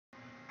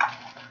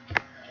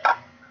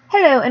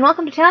Hello, and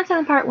welcome to Channel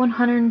 7 Part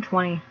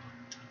 120.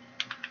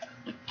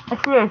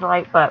 It's 3 days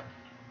late, but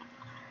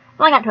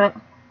I got to it.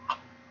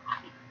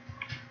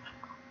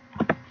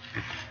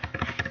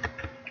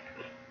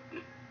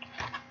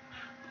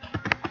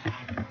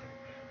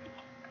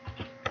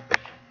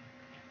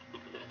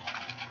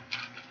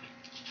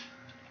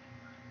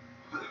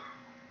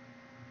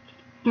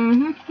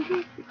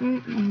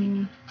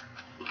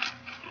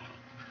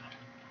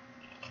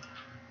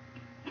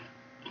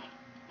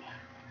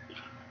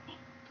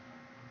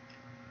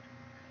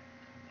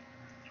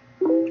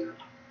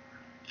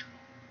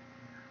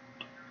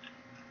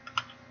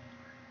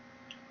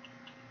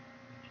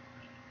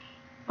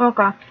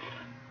 Okay.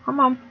 Come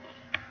on.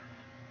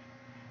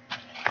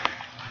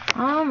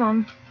 Come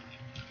on.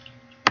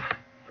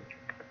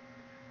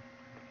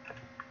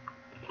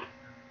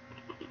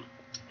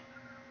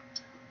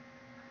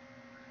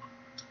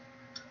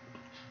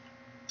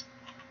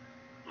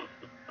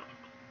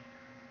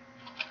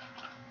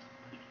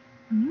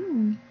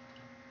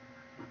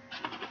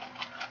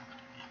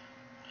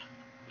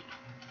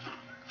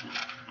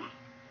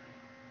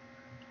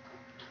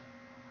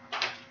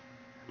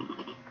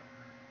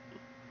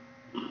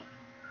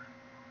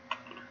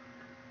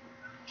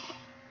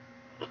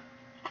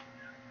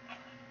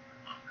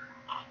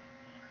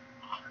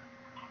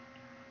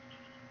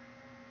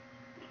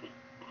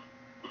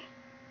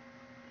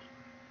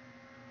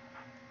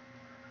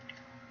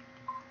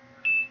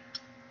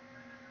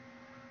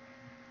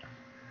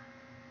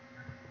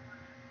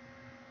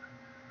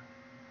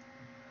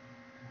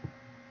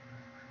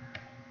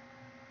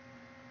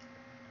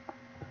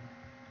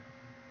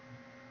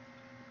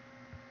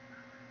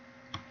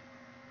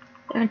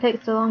 It's gonna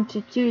take so long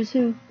to choose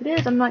who it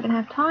is, I'm not gonna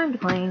have time to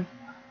clean.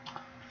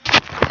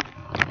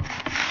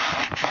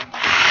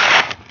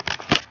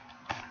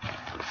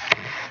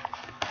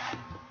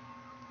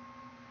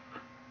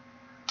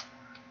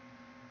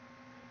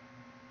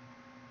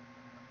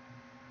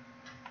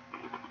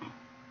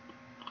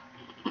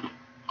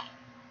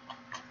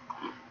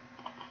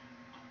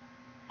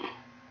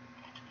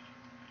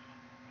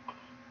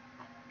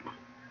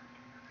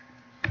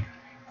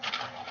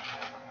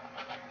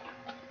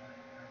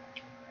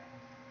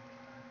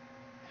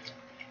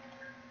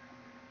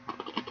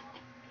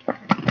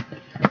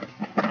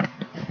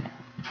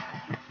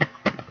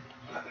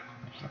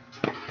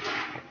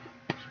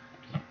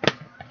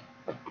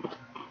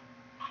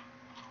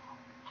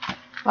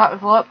 That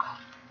was luck.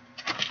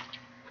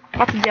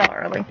 Got to jail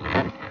early.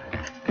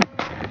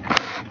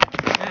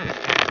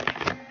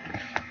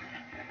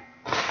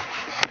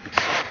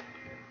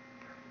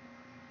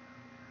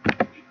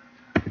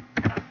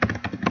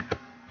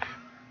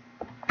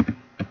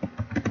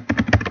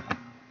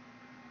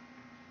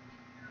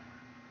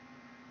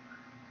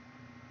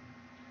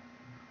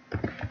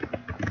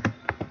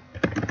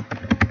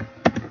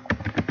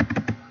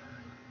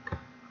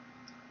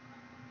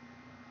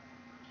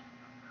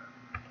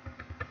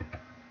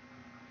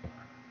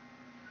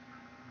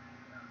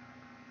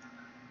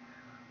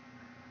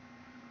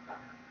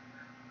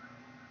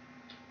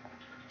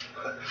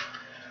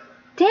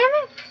 Damn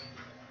it!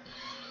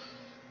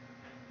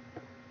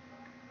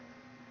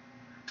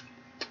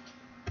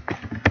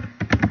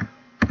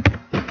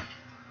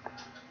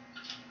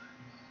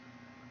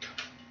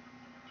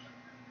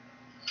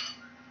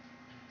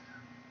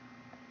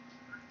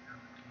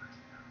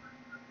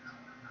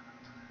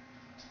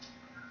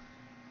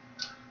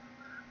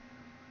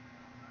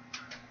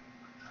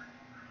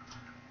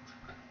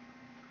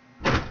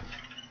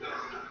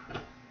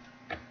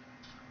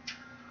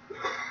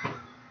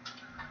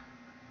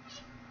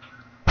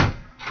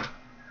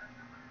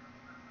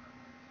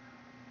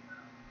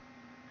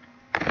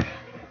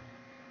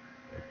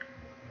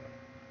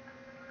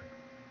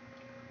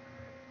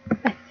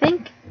 I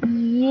think,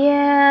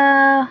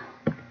 yeah.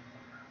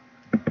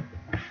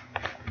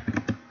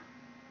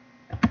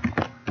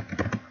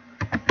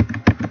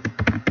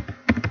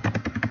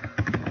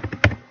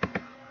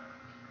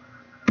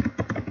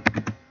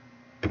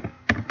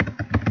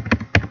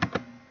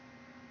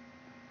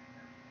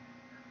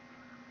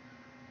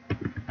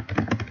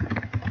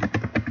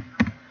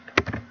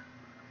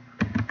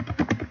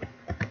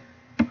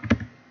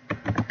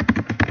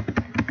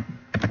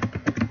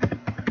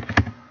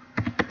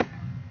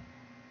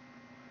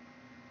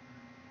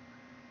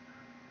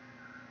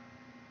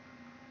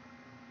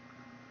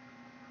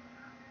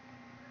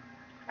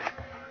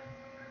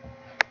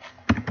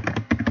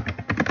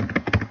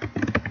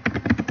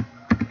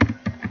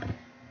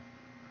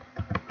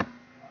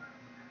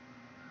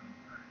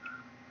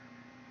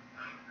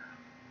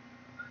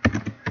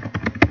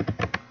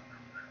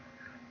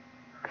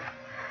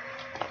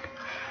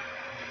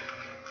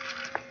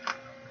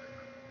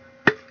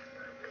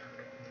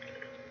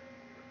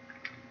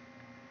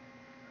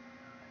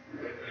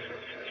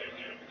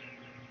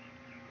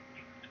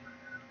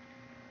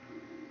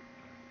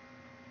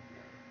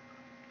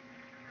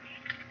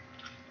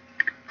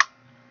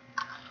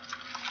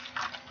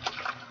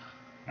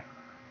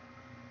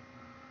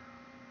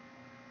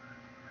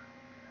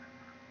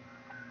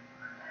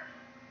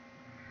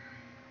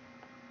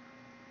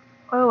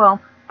 Oh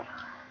well.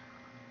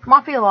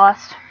 Mafia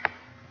lost.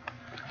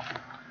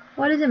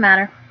 What does it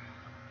matter?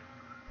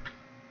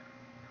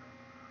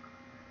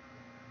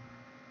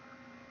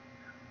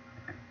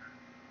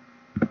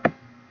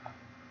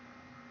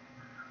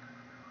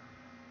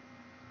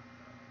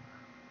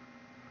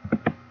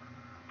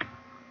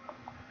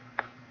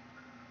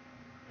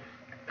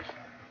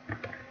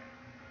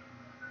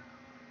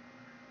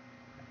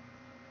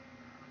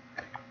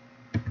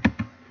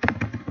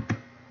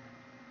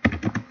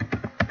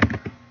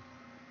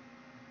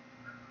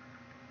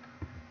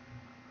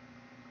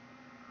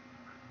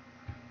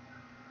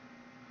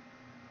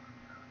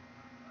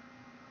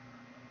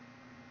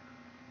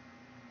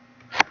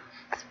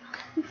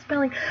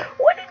 Smelling.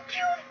 What did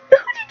you? Who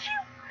did you?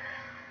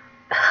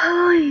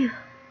 Oh,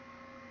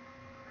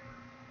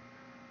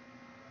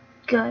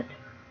 good.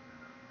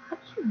 How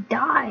did you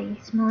die,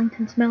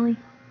 Smellington Smelly?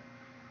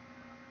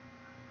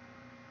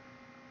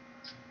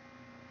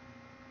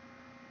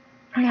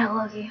 I got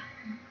lucky.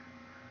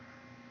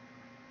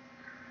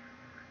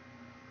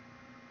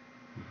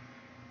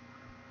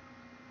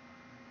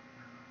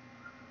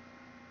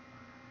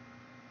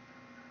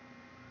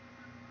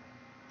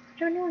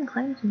 Anyone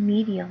claims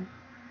medium.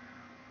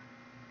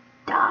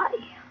 Die.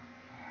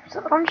 So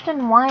I don't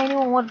understand why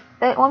anyone would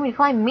want me to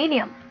climb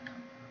medium.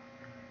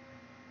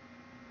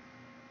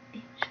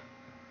 Bitch.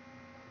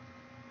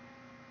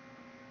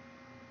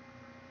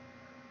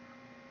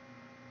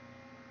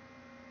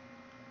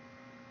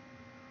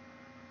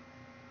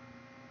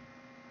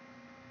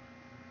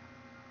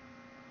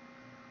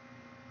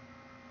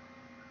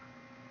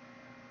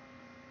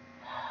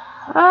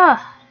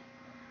 Ah.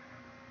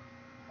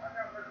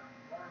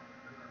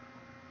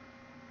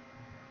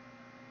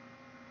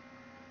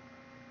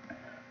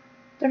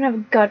 Don't have a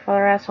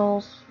Godfather,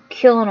 assholes.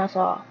 Killing us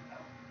all.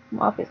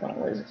 Mafia's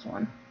gonna lose this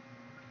one.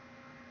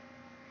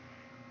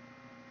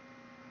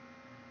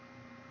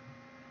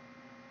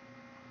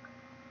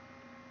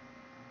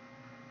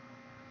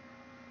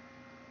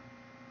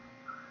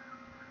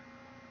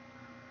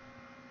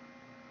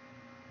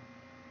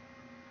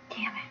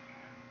 Damn it.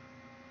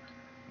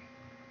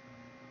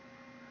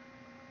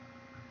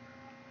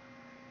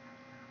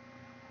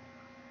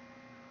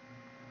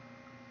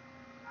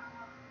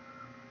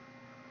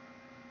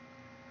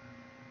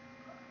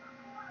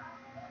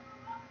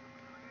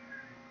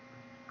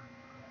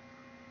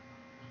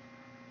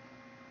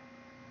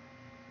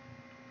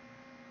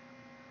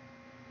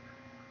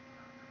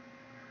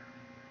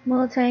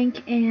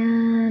 Tank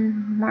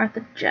and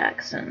Martha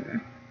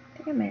Jackson.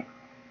 Damn it.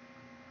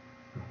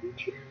 Why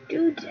did you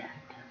do that?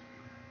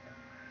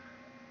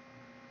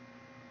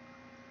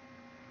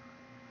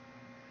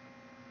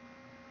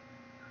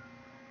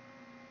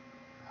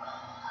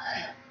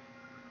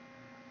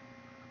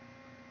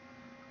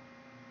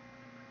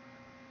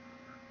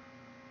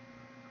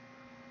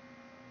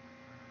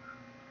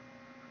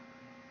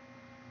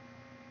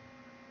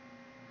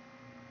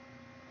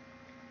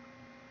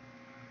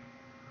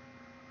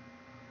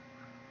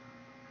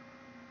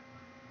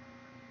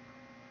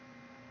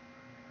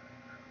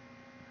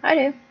 I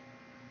do.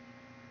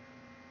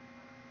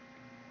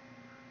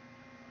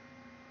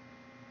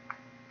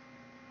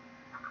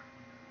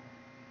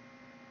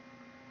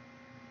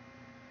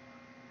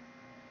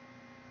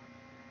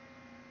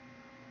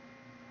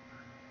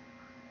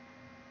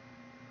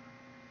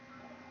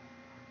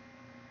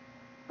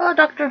 Oh,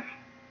 doctor.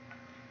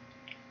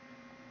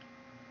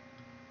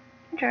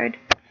 I tried.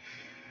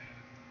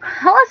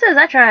 All it says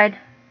I tried.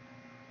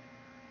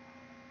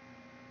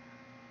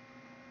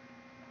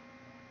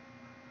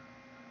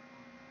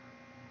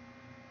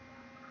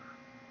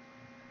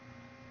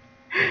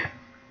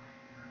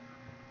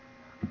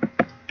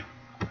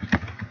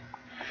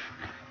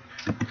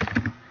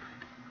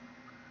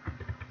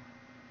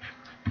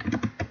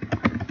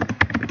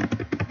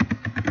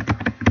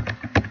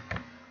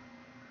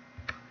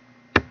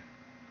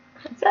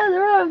 It says the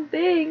wrong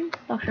thing.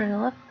 Doctor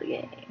left the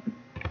game.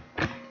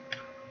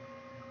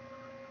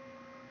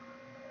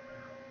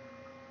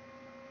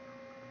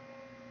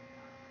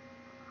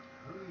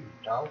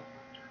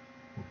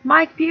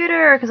 My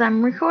computer, because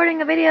I'm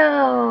recording a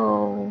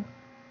video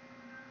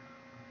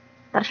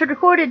that I should have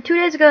recorded 2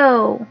 days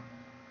ago.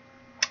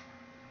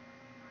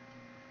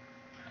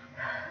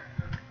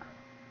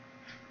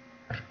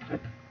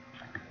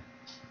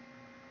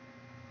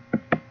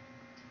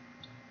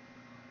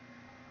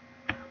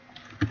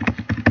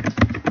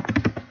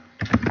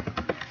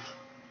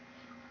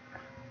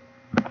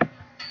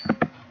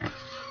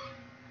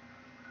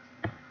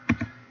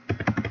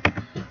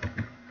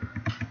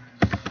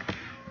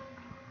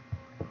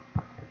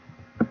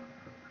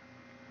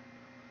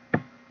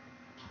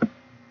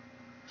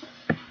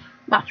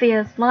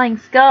 Mafia's lying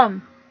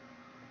scum.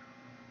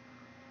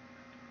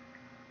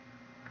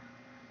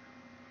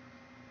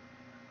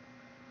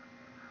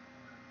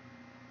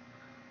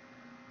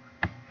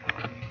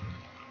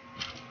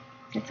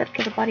 Except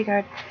for the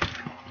bodyguard.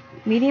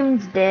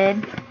 Medium's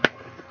dead.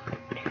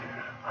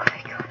 Oh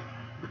my god.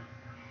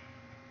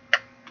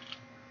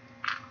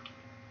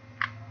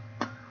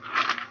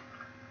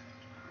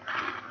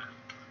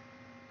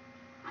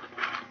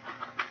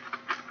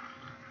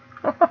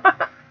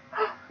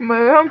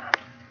 Man.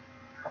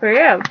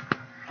 Yeah.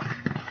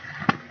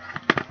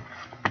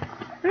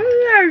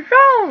 Yeah,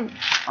 zone.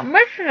 I'm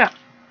missing it.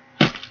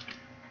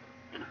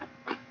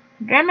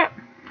 Damn it.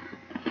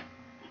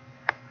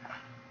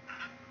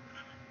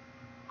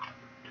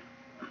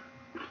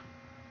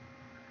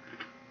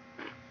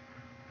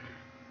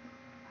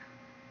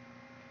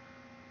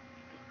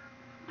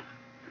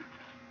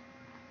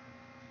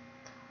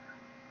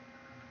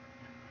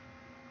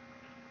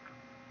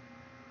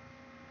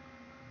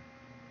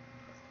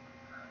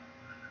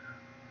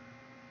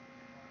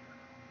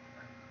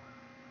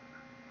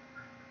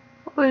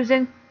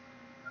 Losing.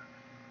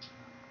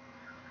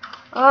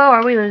 Oh,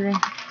 are we losing?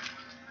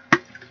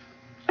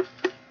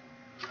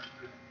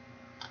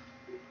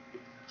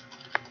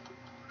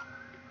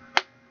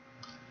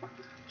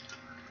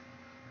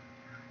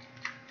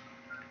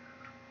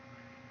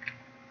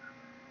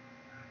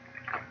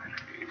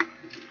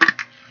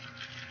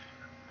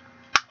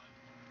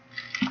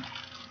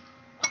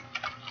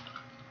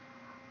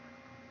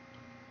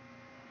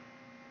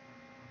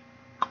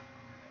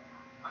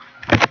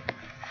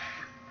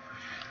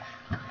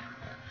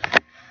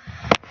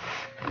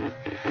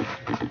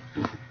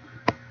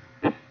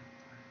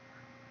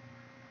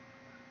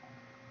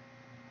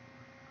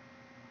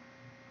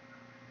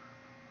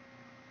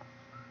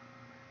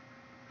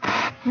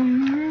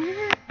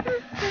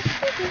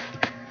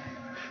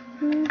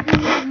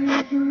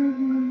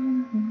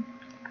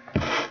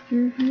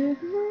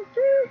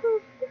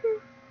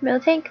 Middle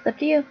tank, it's up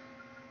to you.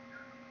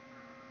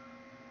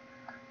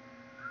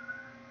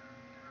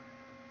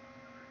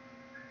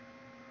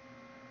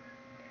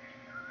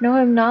 No,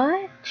 I'm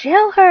not.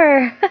 Jail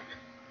her.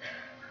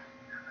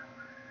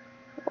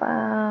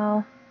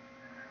 Wow.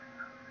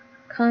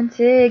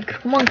 Config.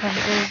 Come on,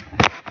 config.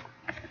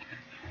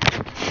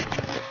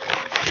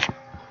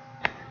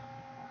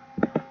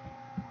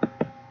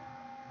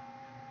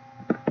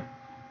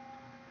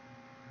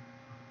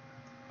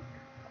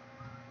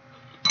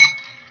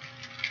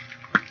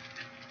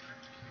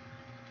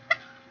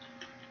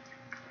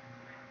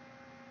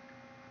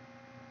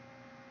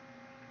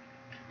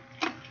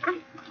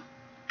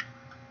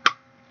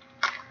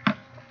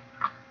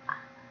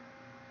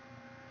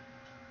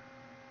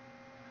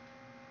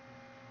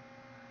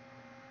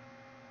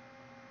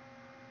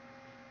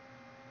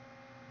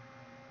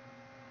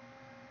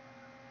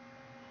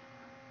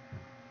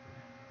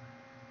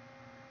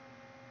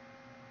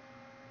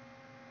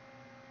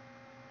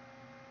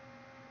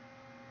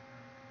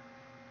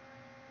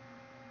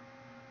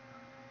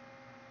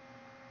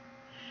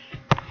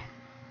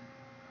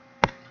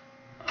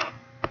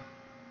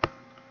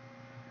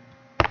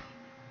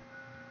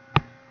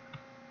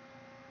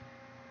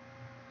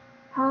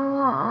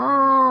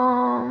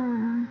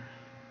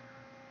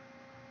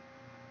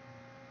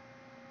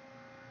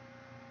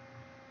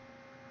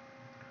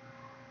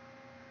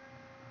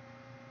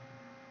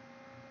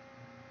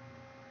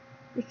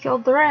 We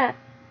killed the rat.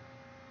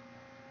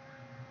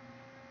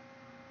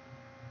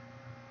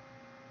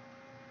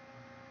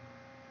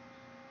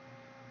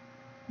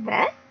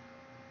 That?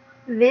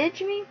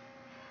 Veg me?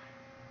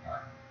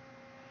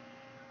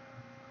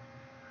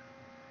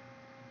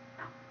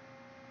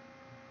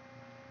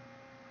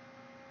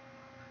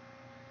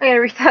 I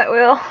gotta read that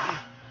wheel.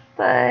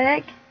 The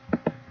heck?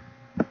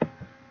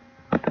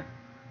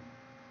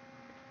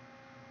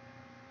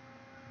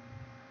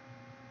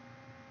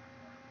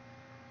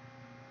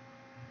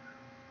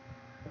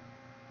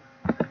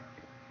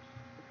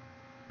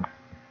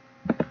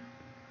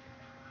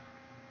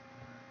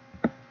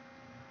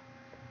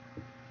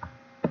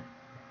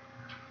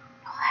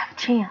 I'll have a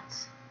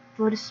chance.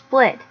 Vote is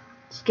split.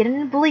 Just get him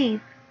to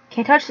believe.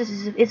 Can't touch this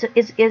is a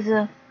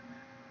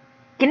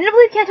get him to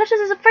believe can't touch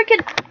this is a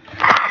freaking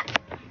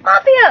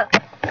mafia!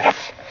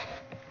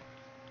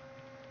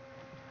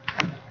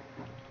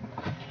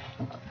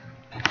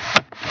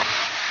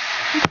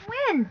 You can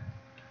win!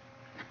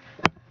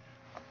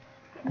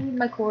 I need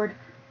my cord.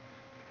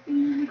 I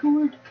need my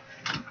cord.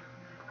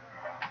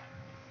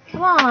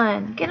 Come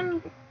on, get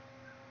him.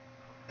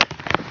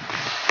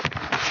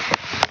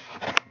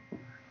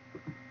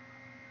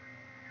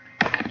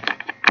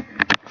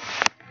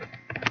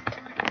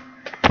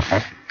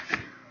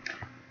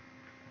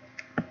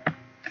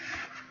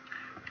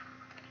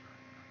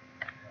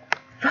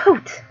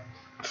 Vote!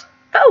 Just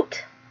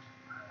vote!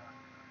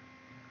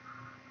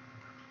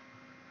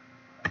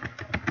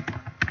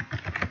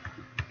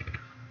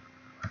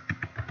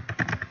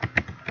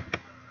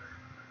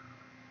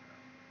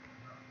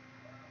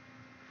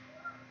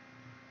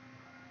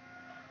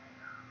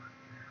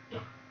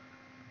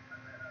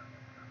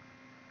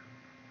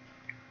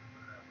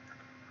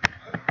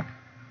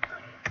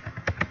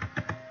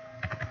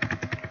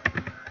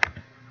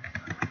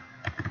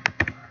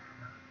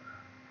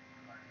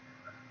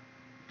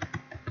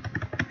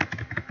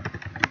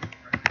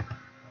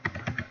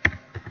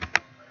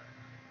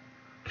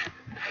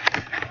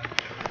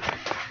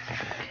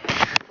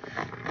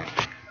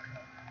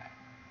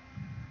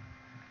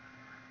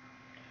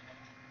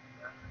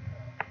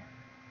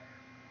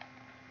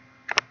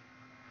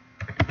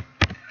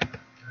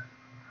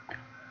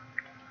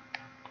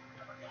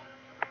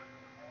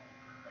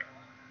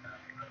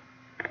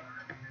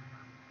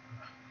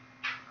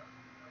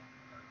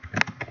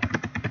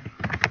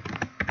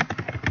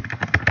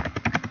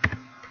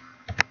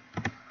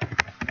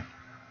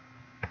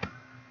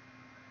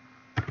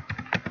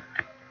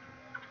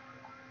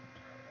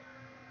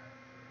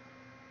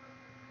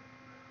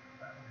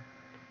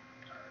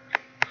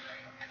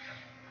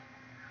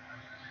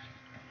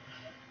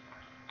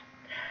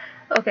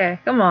 Okay,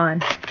 come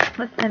on.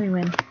 Let Tammy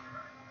win.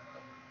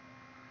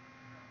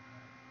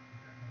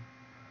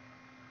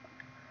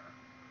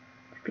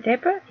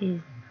 Kadabra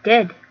is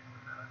dead.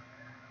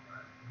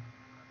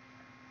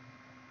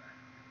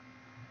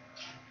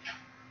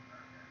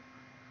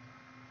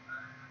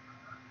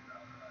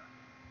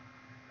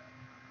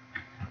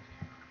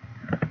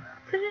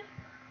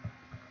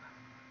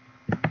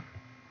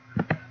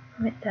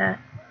 Admit that.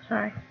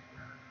 Sorry.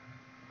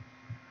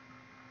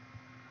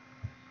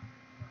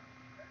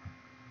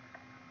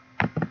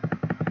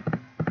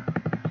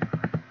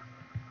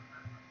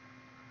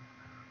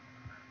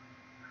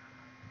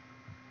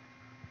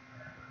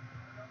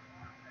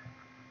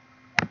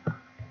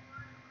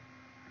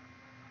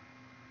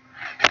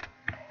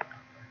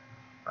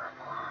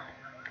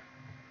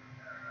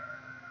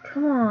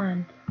 Come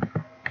on.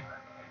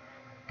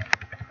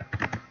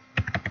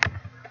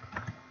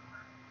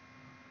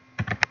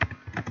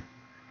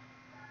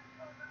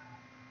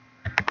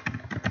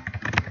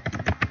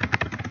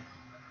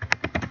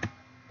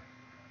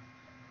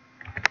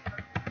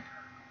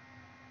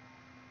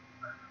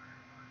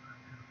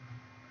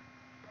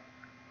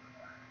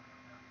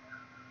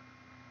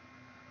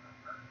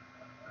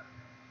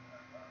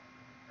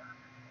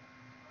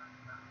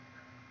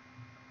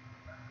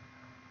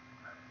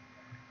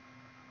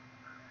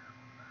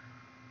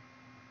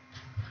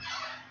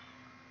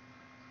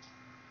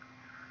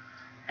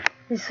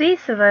 Je suis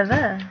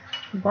survivor.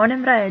 Born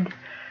and bred.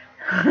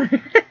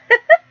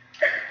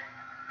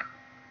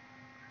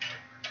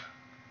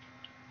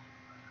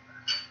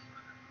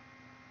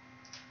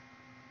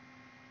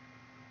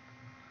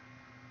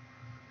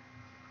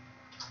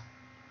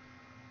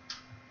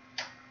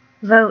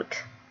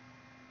 Vote.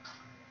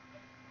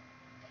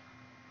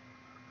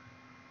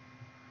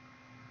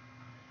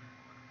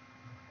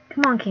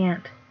 Come on,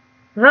 can't.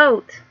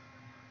 Vote.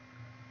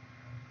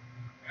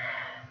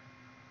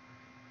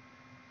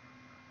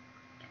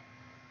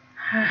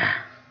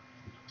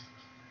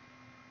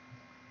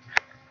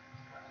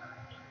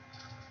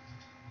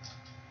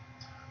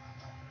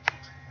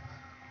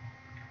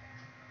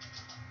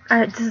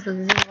 This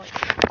is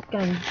like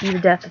gonna be the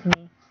death of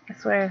me. I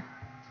swear.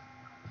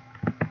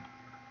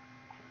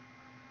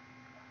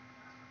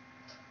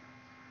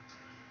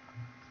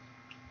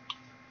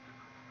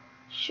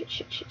 Shoot.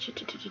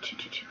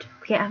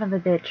 Can't have another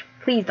bitch.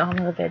 Please don't have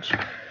another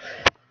bitch.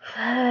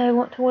 I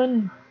want to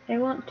win. I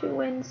want to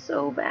win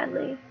so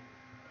badly.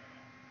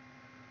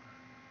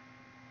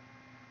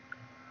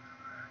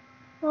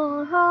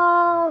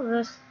 Oh,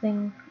 this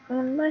thing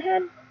on my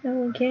head. No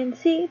one can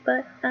see,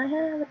 but I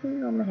have a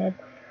thing on my head.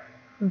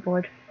 I'm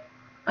bored.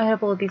 I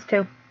have all of these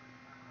too.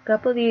 A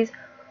couple of these.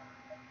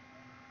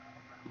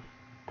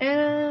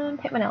 And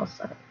hit my nails,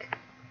 I think.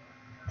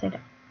 Same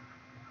time.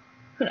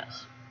 Who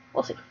knows?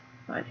 We'll see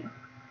what I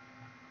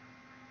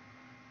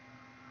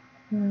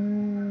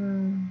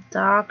do.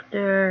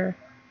 Doctor.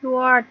 You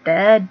are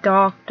dead,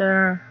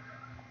 Doctor.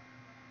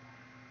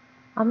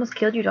 Almost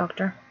killed you,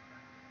 Doctor.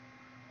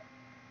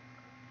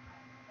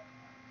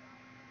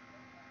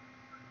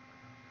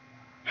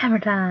 Hammer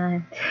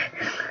time.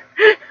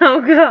 Oh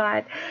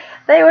god.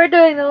 They were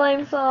doing the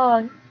lame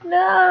song.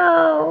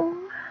 No.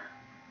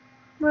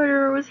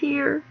 Murderer was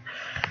here.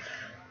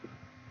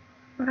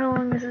 How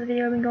long has this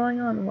video been going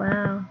on?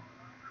 Wow.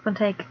 It's gonna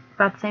take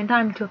about the same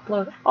time to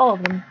upload all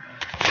of them.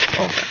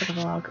 Oh, that's a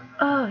vlog.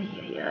 Oh,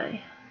 yeah.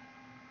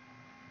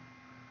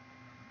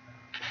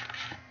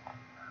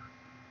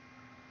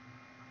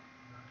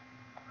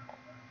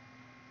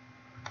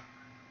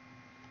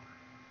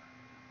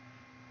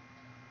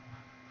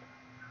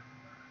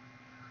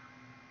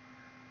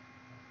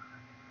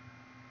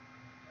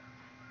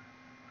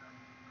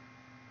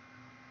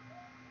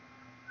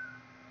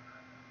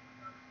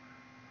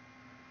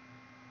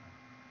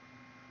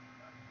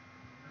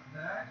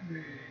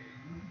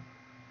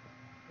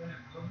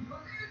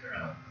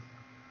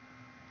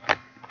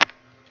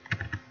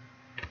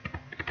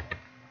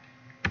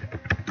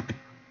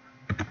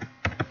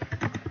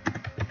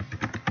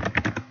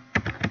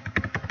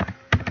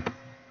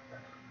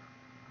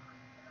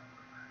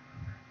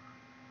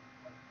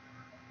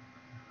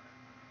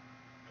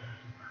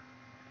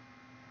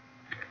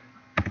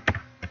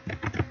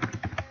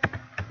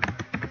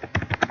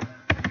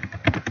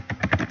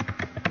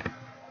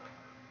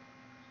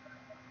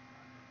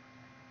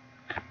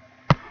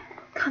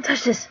 Can't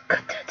touch this.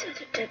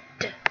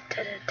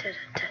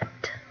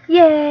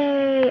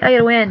 Yay! I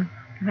get a win.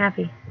 I'm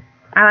happy.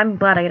 I'm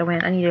glad I get a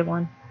win. I needed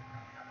one.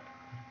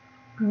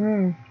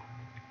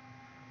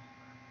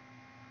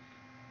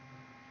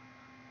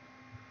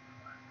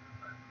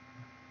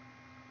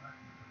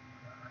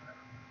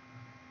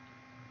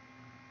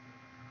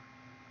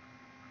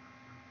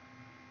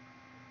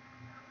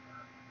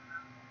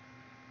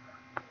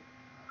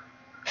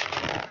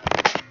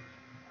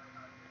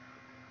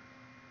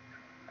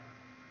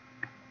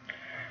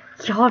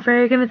 Y'all are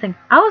very convincing.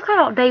 I was caught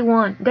out day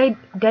one.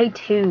 Day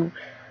two.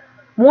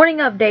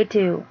 Morning of day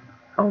two.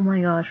 Oh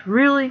my gosh.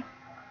 Really?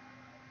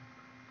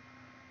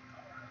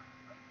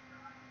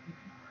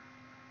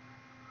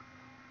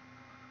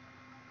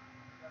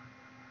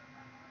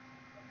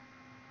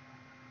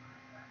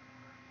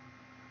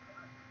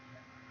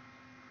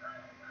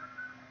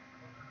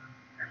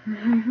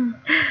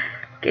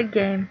 Good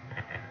game.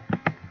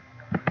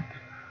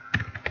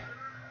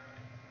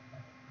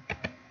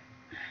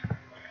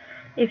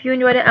 If you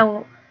enjoyed it, I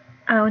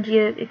want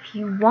you, if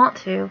you want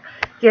to,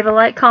 give a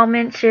like,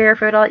 comment, share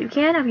for it all that you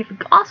can. I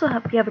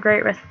hope you have a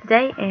great rest of the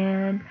day,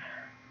 and